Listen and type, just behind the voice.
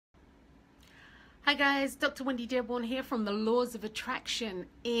Hi guys, Dr. Wendy Dearborn here from the Laws of Attraction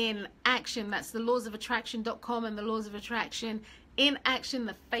in Action. That's the lawsofattraction.com and the Laws of Attraction in Action,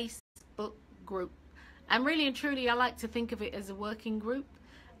 the Facebook group. And really and truly, I like to think of it as a working group.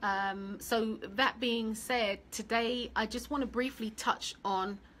 So that being said, today I just want to briefly touch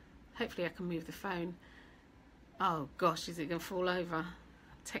on, hopefully I can move the phone. Oh gosh, is it going to fall over?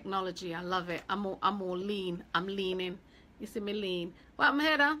 Technology, I love it. I'm all lean. I'm leaning. You see me lean. Welcome,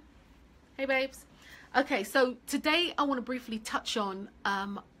 Heather. Hey babes. Okay, so today I want to briefly touch on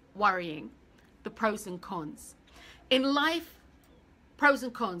worrying, the pros and cons. In life, pros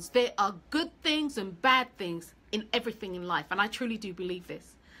and cons, there are good things and bad things in everything in life, and I truly do believe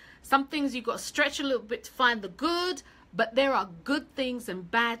this. Some things you've got to stretch a little bit to find the good, but there are good things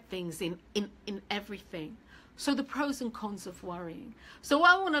and bad things in everything. So the pros and cons of worrying. So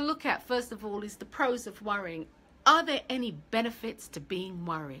what I want to look at first of all is the pros of worrying. Are there any benefits to being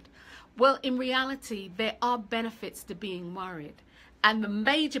worried? Well, in reality, there are benefits to being worried. And the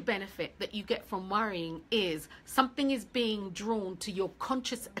major benefit that you get from worrying is something is being drawn to your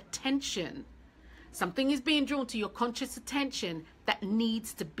conscious attention. Something is being drawn to your conscious attention that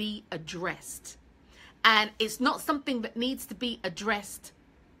needs to be addressed. And it's not something that needs to be addressed,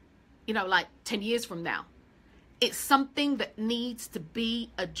 like 10 years from now. It's something that needs to be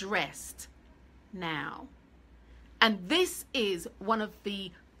addressed now. And this is one of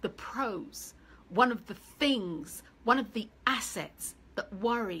the pros, one of the things, one of the assets that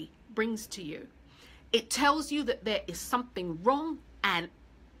worry brings to you. It tells you that there is something wrong and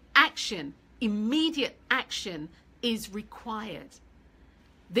action, immediate action is required.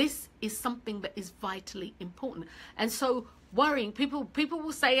 This is something that is vitally important. And so worrying, people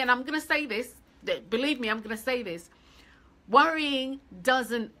will say, and I'm going to say this, believe me, I'm going to say this, worrying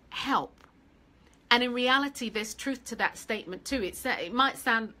doesn't help. And in reality, there's truth to that statement too. It might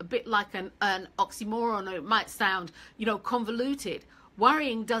sound a bit like an oxymoron, or it might sound, convoluted.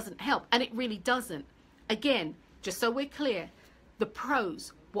 Worrying doesn't help, and it really doesn't. Again, just so we're clear, the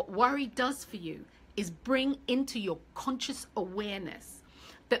pros, what worry does for you is bring into your conscious awareness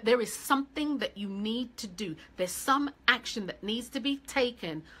that there is something that you need to do. There's some action that needs to be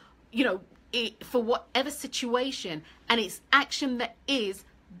taken, for whatever situation, and it's action that is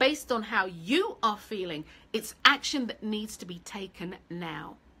based on how you are feeling. It's action that needs to be taken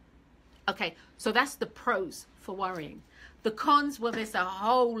now. Okay, so that's the pros for worrying. The cons, well, there's a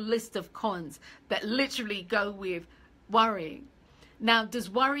whole list of cons that literally go with worrying. Now, does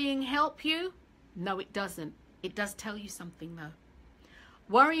worrying help you? No, it doesn't. It does tell you something though.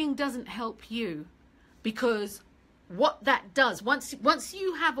 Worrying doesn't help you because what that does, once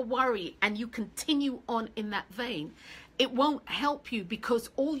you have a worry and you continue on in that vein, it won't help you because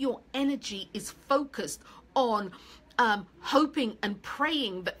all your energy is focused on hoping and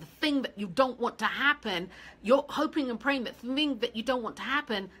praying that the thing that you don't want to happen, you're hoping and praying that the thing that you don't want to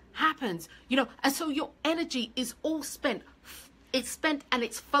happen happens, and so your energy is all spent. It's spent and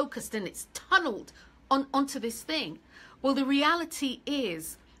it's focused and it's tunneled onto this thing. Well, the reality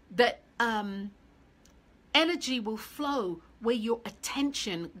is that energy will flow where your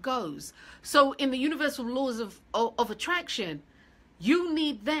attention goes. So in the universal laws of attraction, you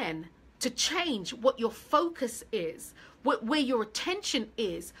need then to change what your focus is, where your attention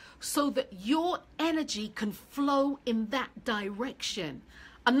is, so that your energy can flow in that direction.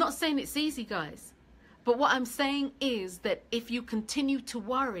 I'm not saying it's easy, guys, but what I'm saying is that if you continue to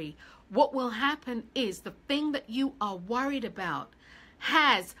worry, what will happen is the thing that you are worried about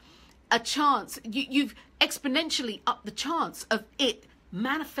has a chance, you've exponentially upped the chance of it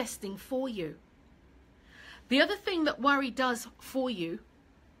manifesting for you. The other thing that worry does for you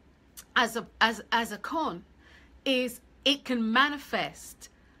as a con is it can manifest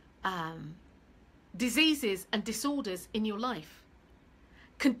diseases and disorders in your life.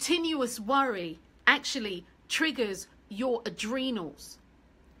 Continuous worry actually triggers your adrenals.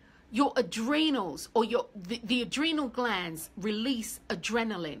 Your adrenals, or the adrenal glands, release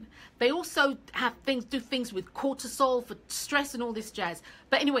adrenaline. They also do things with cortisol for stress and all this jazz.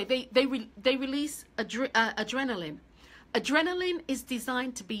 But anyway, they release adrenaline. Adrenaline is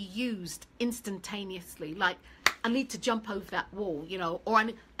designed to be used instantaneously. Like, I need to jump over that wall, or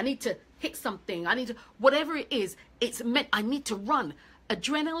I need to hit something. Whatever it is, it's meant, I need to run.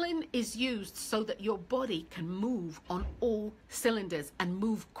 Adrenaline is used so that your body can move on all cylinders and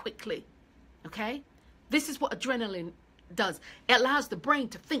move quickly. Okay? This is what adrenaline does. It allows the brain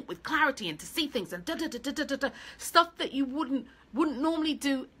to think with clarity and to see things and stuff that you wouldn't normally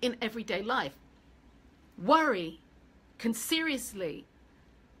do in everyday life. Worry can seriously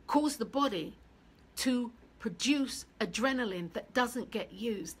cause the body to produce adrenaline that doesn't get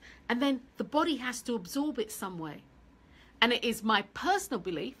used. And then the body has to absorb it some way. And it is my personal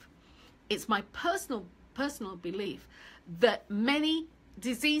belief, it's my personal belief that many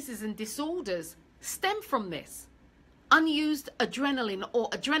diseases and disorders stem from this. Unused adrenaline, or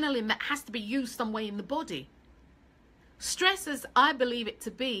adrenaline that has to be used some way in the body. Stress, as I believe it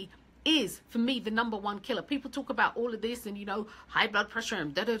to be, is for me the #1 killer. People talk about all of this and, you know, high blood pressure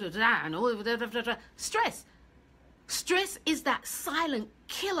and da-da-da-da and all of da-da-da-da. Stress is that silent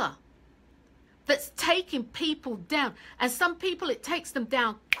killer that's taking people down. And some people, it takes them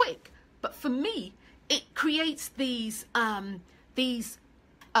down quick. But for me, it creates these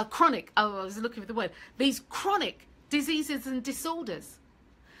chronic, I was looking for the word, these chronic diseases and disorders.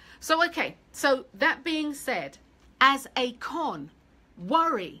 So, okay, so that being said, as a con,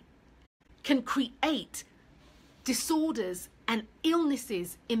 worry can create disorders and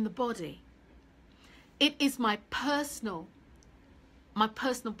illnesses in the body. It is my personal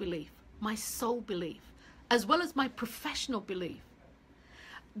belief, my soul belief, as well as my professional belief,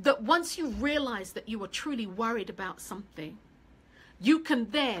 that once you realize that you are truly worried about something, you can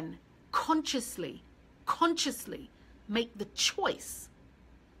then consciously make the choice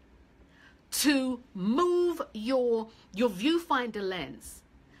to move your viewfinder lens,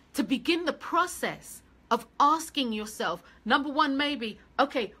 to begin the process of asking yourself, #1, maybe,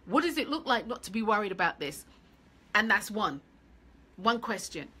 okay, what does it look like not to be worried about this? And that's one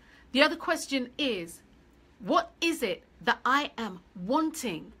question. The other question is, what is it that I am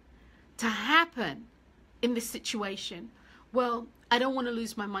wanting to happen in this situation? Well, I don't want to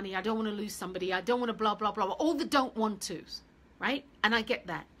lose my money. I don't want to lose somebody. I don't want to blah, blah, blah. All the don't want tos, right? And I get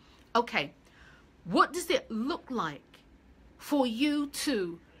that. Okay. What does it look like for you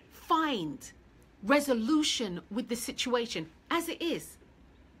to find resolution with the situation as it is?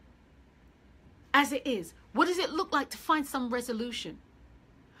 As it is. What does it look like to find some resolution?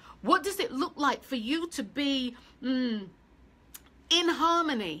 What does it look like for you to be in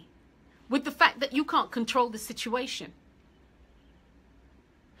harmony with the fact that you can't control the situation?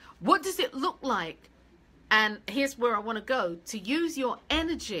 What does it look like, and here's where I want to go, to use your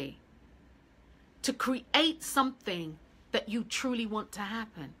energy to create something that you truly want to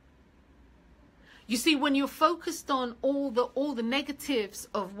happen? You see, when you're focused on all the negatives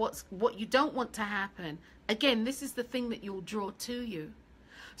of what you don't want to happen, again, this is the thing that you'll draw to you.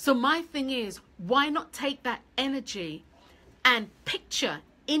 So my thing is, why not take that energy and picture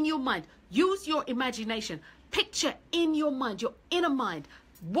in your mind, use your imagination, picture in your mind, your inner mind,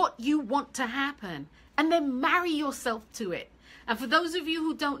 what you want to happen, and then marry yourself to it. And for those of you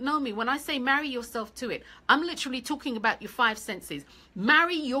who don't know me, when I say marry yourself to it, I'm literally talking about your 5 senses.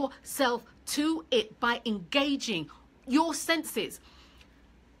 Marry yourself to it by engaging your senses.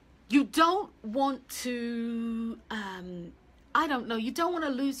 You don't want to, I don't know, you don't want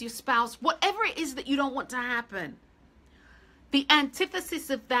to lose your spouse, whatever it is that you don't want to happen. The antithesis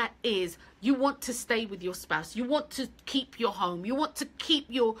of that is you want to stay with your spouse. You want to keep your home. You want to keep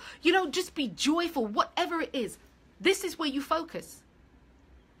your, just be joyful, whatever it is. This is where you focus.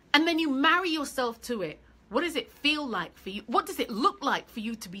 And then you marry yourself to it. What does it feel like for you? What does it look like for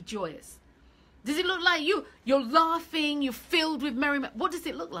you to be joyous? Does it look like you're laughing, you're filled with merriment? What does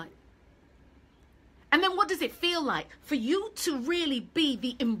it look like? And then what does it feel like for you to really be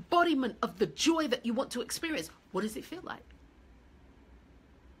the embodiment of the joy that you want to experience? What does it feel like?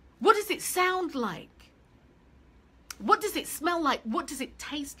 What does it sound like? What does it smell like? What does it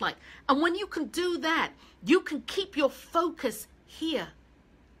taste like? And when you can do that, you can keep your focus here.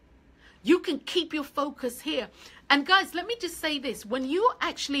 You can keep your focus here. And guys, let me just say this. When you're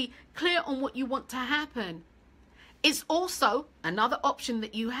actually clear on what you want to happen, it's also another option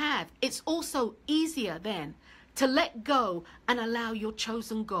that you have. It's also easier then to let go and allow your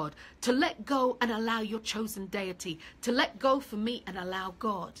chosen God, to let go and allow your chosen deity, to let go for me and allow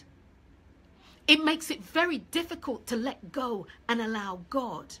God. It makes it very difficult to let go and allow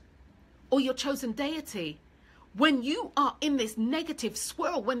God or your chosen deity when you are in this negative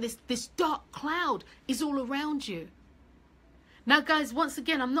swirl, when this dark cloud is all around you. Now, guys, once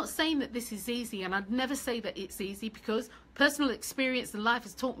again, I'm not saying that this is easy, and I'd never say that it's easy, because personal experience in life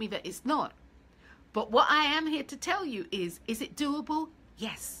has taught me that it's not. But what I am here to tell you is it doable?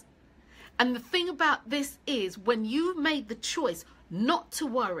 Yes. And the thing about this is, when you've made the choice not to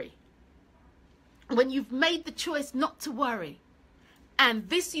worry, when you've made the choice not to worry, and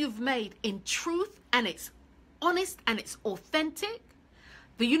this you've made in truth, and it's honest and it's authentic,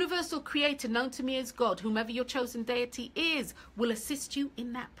 the universal creator known to me as God, whomever your chosen deity is, will assist you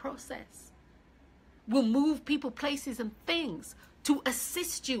in that process. Will move people, places, and things to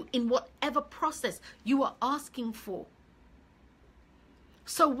assist you in whatever process you are asking for.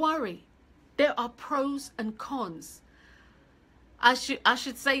 So worry. There are pros and cons. I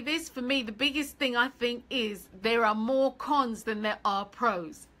should say this, for me, the biggest thing I think is there are more cons than there are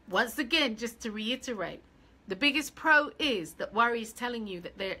pros. Once again, just to reiterate, the biggest pro is that worry is telling you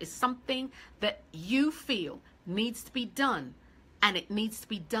that there is something that you feel needs to be done, and it needs to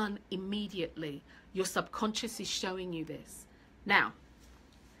be done immediately. Your subconscious is showing you this. Now,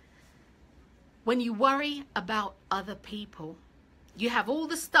 when you worry about other people, you have all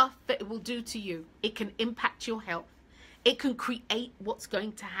the stuff that it will do to you. It can impact your health. It can create what's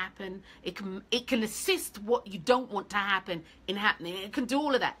going to happen. It can assist what you don't want to happen in happening. It can do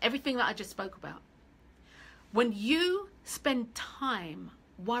all of that, everything that I just spoke about. When you spend time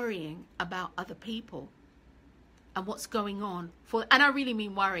worrying about other people and what's going on, and I really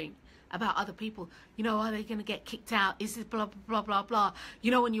mean worrying about other people, you know, are they going to get kicked out? Is this blah, blah, blah, blah, blah?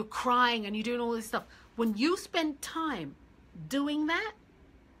 You know, when you're crying and you're doing all this stuff, when you spend time doing that,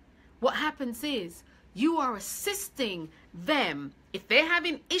 what happens is you are assisting them. If they're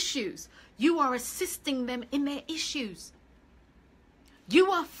having issues, you are assisting them in their issues.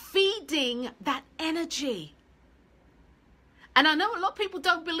 You are feeding that energy. And I know a lot of people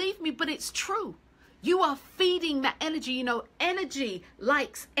don't believe me, but it's true. You are feeding that energy. You know, energy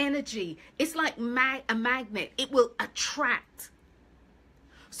likes energy. It's like a magnet. It will attract.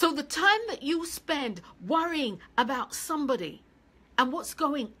 So the time that you spend worrying about somebody and what's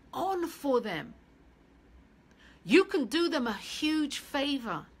going on for them, you can do them a huge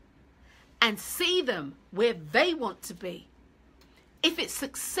favor and see them where they want to be. If it's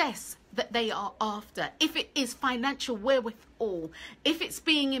success that they are after, if it is financial wherewithal, if it's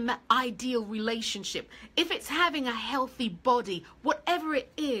being in the ideal relationship, if it's having a healthy body, whatever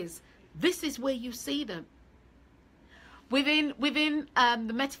it is, this is where you see them. Within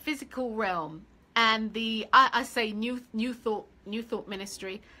the metaphysical realm and the I say new thought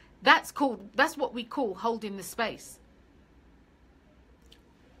ministry, that's what we call holding the space.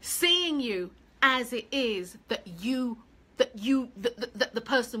 Seeing you as it is that the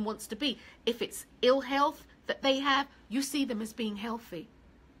person wants to be. If it's ill health that they have, you see them as being healthy.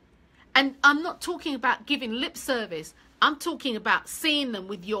 And I'm not talking about giving lip service. I'm talking about seeing them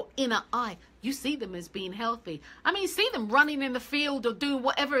with your inner eye. You see them as being healthy. I mean, see them running in the field or doing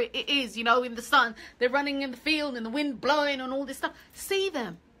whatever it is, you know, in the sun. They're running in the field and the wind blowing and all this stuff. See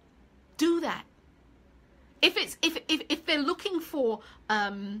them. Do that. If they're looking for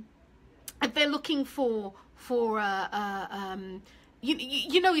you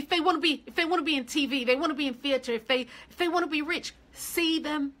know, if they want to be in TV, they want to be in theater, if they want to be rich, see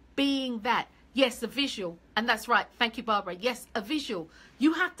them being that. Yes, a visual. And that's right. Thank you, Barbara. Yes, a visual.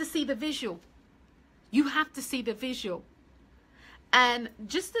 You have to see the visual. You have to see the visual. And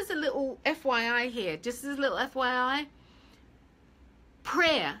just as a little FYI here,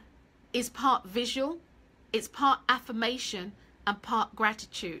 prayer is part visual, it's part affirmation, and part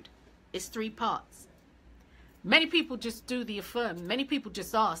gratitude. It's 3 parts. Many people just do the affirm. Many people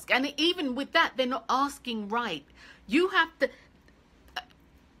just ask. And even with that, they're not asking right. You have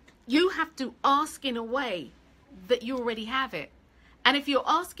to ask in a way that you already have it. And if you're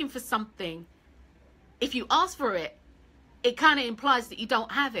asking for something, if you ask for it, it kind of implies that you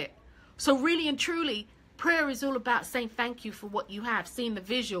don't have it. So really and truly, prayer is all about saying thank you for what you have, seeing the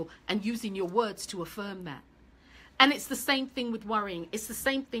visual and using your words to affirm that. And it's the same thing with worrying. It's the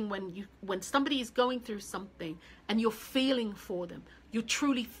same thing when somebody is going through something and you're feeling for them. You're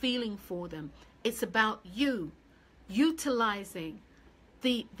truly feeling for them. It's about you utilizing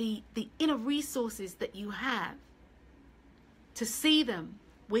the inner resources that you have to see them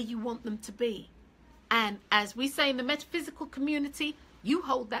where you want them to be. And as we say in the metaphysical community, you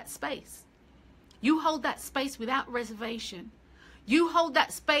hold that space. You hold that space without reservation. You hold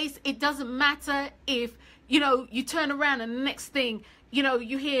that space. It doesn't matter if, you know, you turn around and the next thing, you know,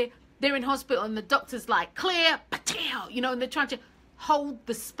 you hear they're in hospital and the doctor's like, clear, you know, and they're trying to hold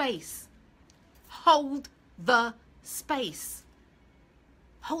the space. Hold the space.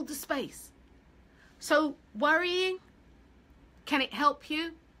 Hold the space. So worrying, can it help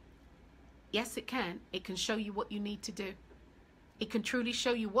you? Yes, it can. It can show you what you need to do. It can truly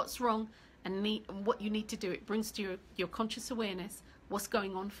show you what's wrong and what you need to do. It brings to your conscious awareness what's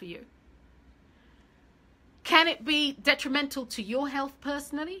going on for you. Can it be detrimental to your health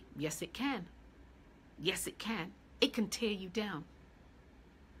personally? Yes, it can. Yes, it can. It can tear you down.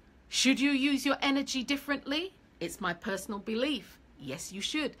 Should you use your energy differently? It's my personal belief. Yes, you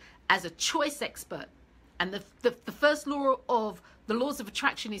should. As a choice expert. And the first law of the laws of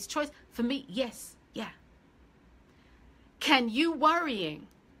attraction is choice. For me, yes, yeah. Can you worrying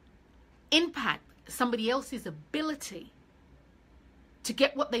impact somebody else's ability to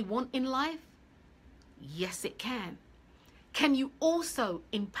get what they want in life? Yes, it can. Can you also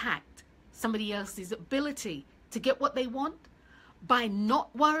impact somebody else's ability to get what they want by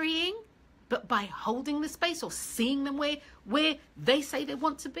not worrying, but by holding the space or seeing them where they say they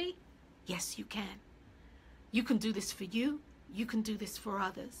want to be? Yes, you can. You can do this for you. You can do this for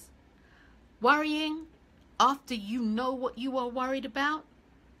others. Worrying, after you know what you are worried about,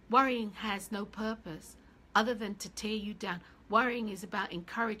 worrying has no purpose other than to tear you down. Worrying is about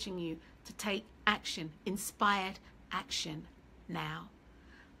encouraging you to take action, inspired action now.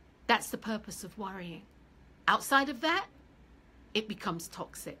 That's the purpose of worrying. Outside of that, it becomes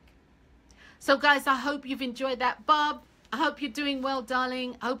toxic. So guys, I hope you've enjoyed that. Bob, I hope you're doing well,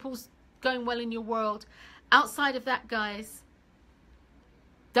 darling. I hope all's going well in your world. Outside of that, guys,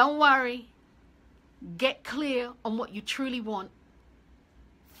 don't worry. Get clear on what you truly want.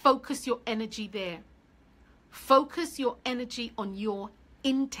 Focus your energy there. Focus your energy on your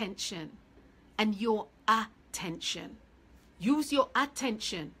intention and your attention. Use your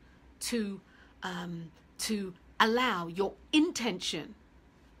attention to allow your intention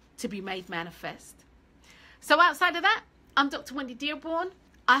to be made manifest. So outside of that, I'm Dr. Wendy Dearborn.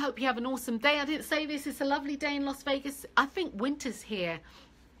 I hope you have an awesome day. I didn't say this. It's a lovely day in Las Vegas. I think winter's here.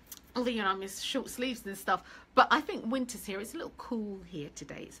 Although, you know, I'm in short sleeves and stuff. But I think winter's here. It's a little cool here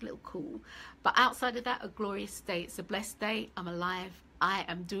today. It's a little cool. But outside of that, a glorious day. It's a blessed day. I'm alive. I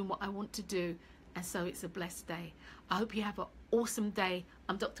am doing what I want to do. And so it's a blessed day. I hope you have an awesome day.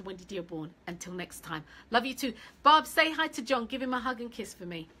 I'm Dr. Wendy Dearborn. Until next time. Love you too. Bob, say hi to John. Give him a hug and kiss for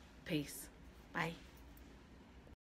me. Peace. Bye.